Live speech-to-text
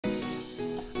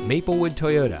Maplewood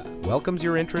Toyota welcomes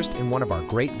your interest in one of our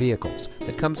great vehicles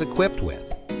that comes equipped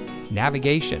with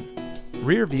navigation,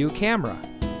 rear view camera,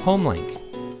 HomeLink,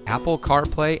 Apple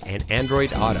CarPlay and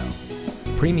Android Auto,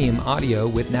 premium audio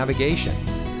with navigation,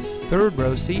 third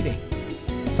row seating,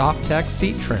 soft-tech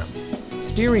seat trim,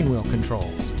 steering wheel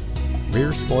controls,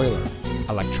 rear spoiler,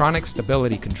 electronic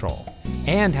stability control,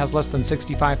 and has less than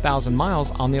 65,000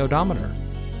 miles on the odometer.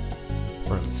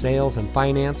 From sales and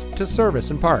finance to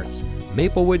service and parts,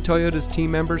 Maplewood Toyota's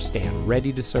team members stand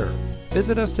ready to serve.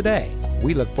 Visit us today.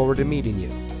 We look forward to meeting you.